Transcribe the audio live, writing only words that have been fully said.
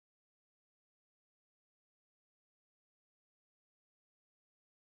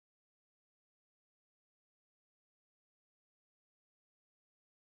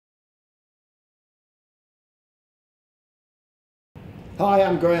Hi,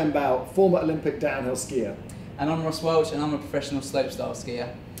 I'm Graham Bell, former Olympic downhill skier. And I'm Ross Welch, and I'm a professional slopestyle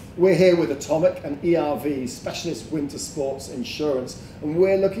skier. We're here with Atomic and ERV, Specialist Winter Sports Insurance, and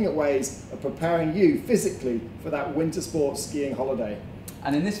we're looking at ways of preparing you physically for that winter sports skiing holiday.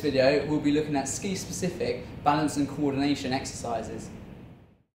 And in this video, we'll be looking at ski-specific balance and coordination exercises.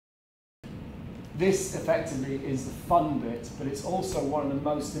 This effectively is the fun bit, but it's also one of the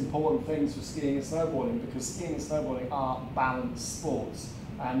most important things for skiing and snowboarding, because skiing and snowboarding are balanced sports,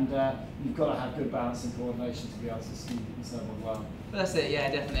 and you've got to have good balance and coordination to be able to ski and snowboard well. But that's it, yeah,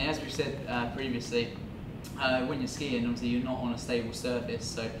 definitely. As we said previously, when you're skiing, obviously you're not on a stable surface,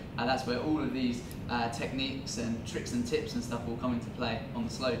 so that's where all of these techniques and tricks and tips and stuff will come into play on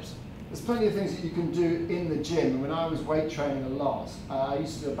the slopes. There's plenty of things that you can do in the gym. When I was weight training a lot, I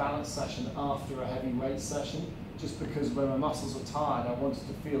used to do a balance session after a heavy weight session, just because when my muscles were tired, I wanted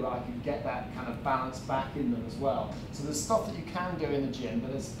to feel that I could get that kind of balance back in them as well. So there's stuff that you can do in the gym,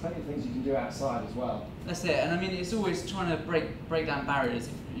 but there's plenty of things you can do outside as well. That's it, and I mean, it's always trying to break down barriers.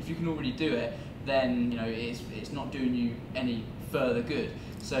 If you can already do it, then you know it's not doing you any further good.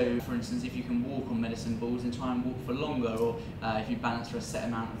 So, for instance, if you can walk on medicine balls and try and walk for longer, or if you balance for a set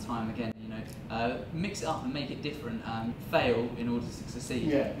amount of time, again, you know, mix it up and make it different. Fail in order to succeed.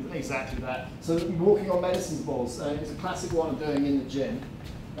 Yeah, exactly that. So, walking on medicine balls is a classic one of doing in the gym,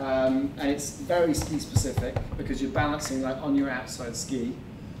 and it's very ski specific because you're balancing like on your outside ski.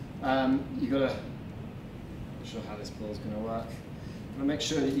 You've got to. I'm not sure how this ball is going to work. You've got to make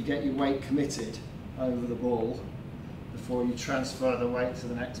sure that you get your weight committed over the ball before you transfer the weight to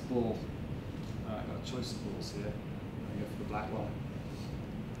the next ball. I've got a choice of balls here. I'm going to go for the black one.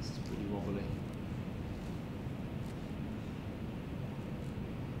 This is pretty wobbly.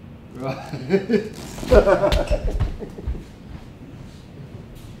 Right.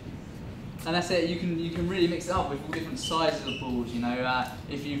 And that's it. You can really mix it up with all different sizes of balls. You know,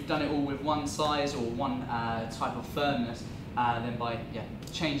 if you've done it all with one size or one type of firmness, then by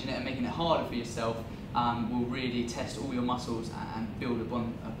changing it and making it harder for yourself, will really test all your muscles and build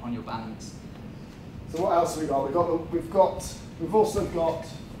upon your balance. So what else have we got? We've also got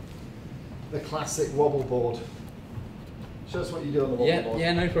the classic wobble board. Show us what you do on the wobble board.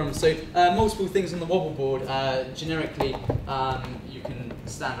 Yeah, no problem. So multiple things on the wobble board. Generically, you can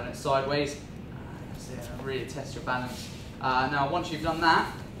stand on it sideways. That's it. Really test your balance. Now, once you've done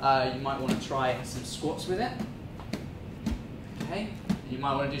that, you might want to try some squats with it. Okay. You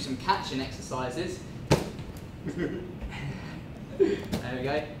might want to do some catching exercises. There we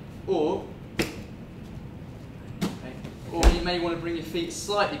go. Or you may want to bring your feet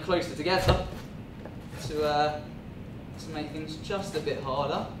slightly closer together to make things just a bit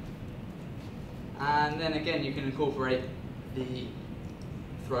harder. And then again, you can incorporate the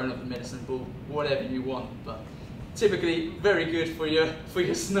throwing of the medicine ball, whatever you want. But typically, very good for your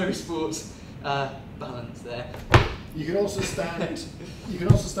snow sports balance there. You can also stand. You can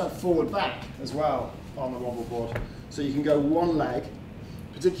also stand forward back as well on the wobble board. So you can go one leg,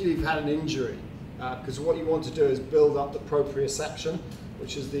 particularly if you've had an injury, because what you want to do is build up the proprioception,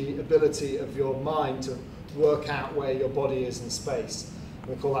 which is the ability of your mind to work out where your body is in space.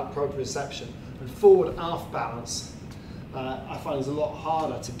 We call that proprioception. And forward-aft balance, I find is a lot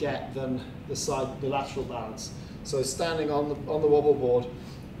harder to get than the lateral balance. So standing on the wobble board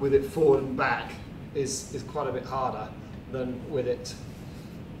with it forward and back is quite a bit harder than with it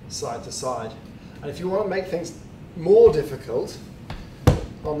side to side. And if you want to make things more difficult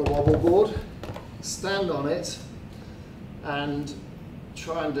on the wobble board, stand on it and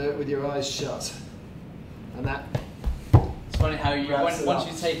try and do it with your eyes shut. And that. It's funny how once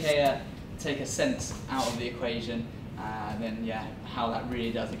you take a sense out of the equation, then how that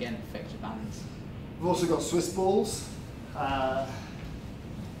really does again affect your balance. We've also got Swiss balls.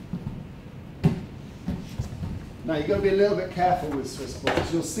 Now you've got to be a little bit careful with Swiss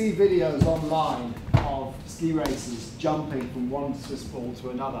balls. You'll see videos online of ski racers jumping from one Swiss ball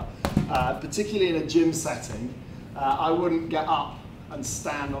to another. Particularly in a gym setting, I wouldn't get up and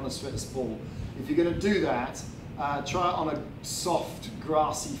stand on a Swiss ball. If you're going to do that, try it on a soft,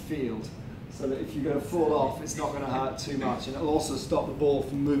 grassy field, so that if you're going to fall off, it's not going to hurt too much, and it'll also stop the ball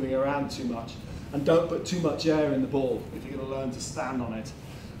from moving around too much. And don't put too much air in the ball if you're going to learn to stand on it.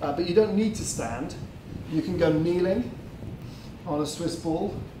 But you don't need to stand. You can go kneeling on a Swiss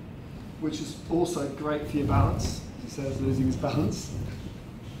ball, which is also great for your balance. He says losing his balance.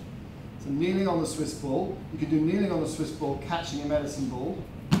 So kneeling on the Swiss ball. You can do kneeling on the Swiss ball, catching a medicine ball.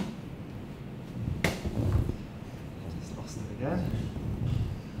 Just lost it again.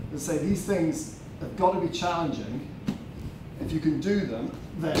 As I say, these things have got to be challenging. If you can do them,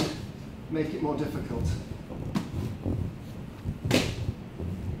 then make it more difficult.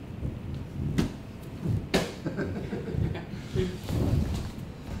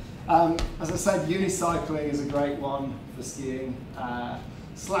 As I said, unicycling is a great one for skiing.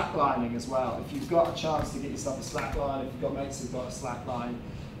 Slacklining as well. If you've got a chance to get yourself a slackline, if you've got mates who've got a slackline,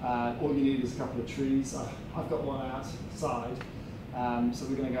 all you need is a couple of trees. I've got one outside, so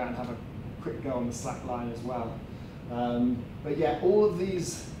we're going to go out and have a quick go on the slackline as well. But yeah, all of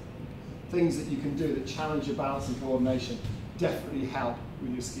these things that you can do that challenge your balance and coordination definitely help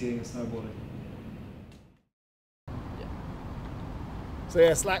with your skiing and snowboarding. Yeah. So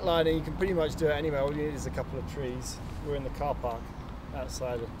yeah, slacklining, you can pretty much do it anywhere. All you need is a couple of trees. We're in the car park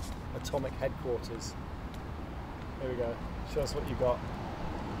outside of Atomic headquarters. Here we go. Show us what you got.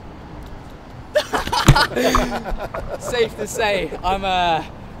 Safe to say,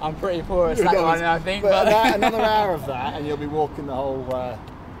 I'm pretty poor at slacklining, I think. But another hour of that, and you'll be walking the whole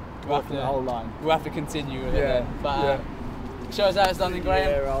the whole line. We'll have to continue with it then. But show us how it's done in Graham.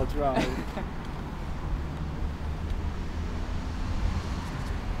 Yeah, I'll try.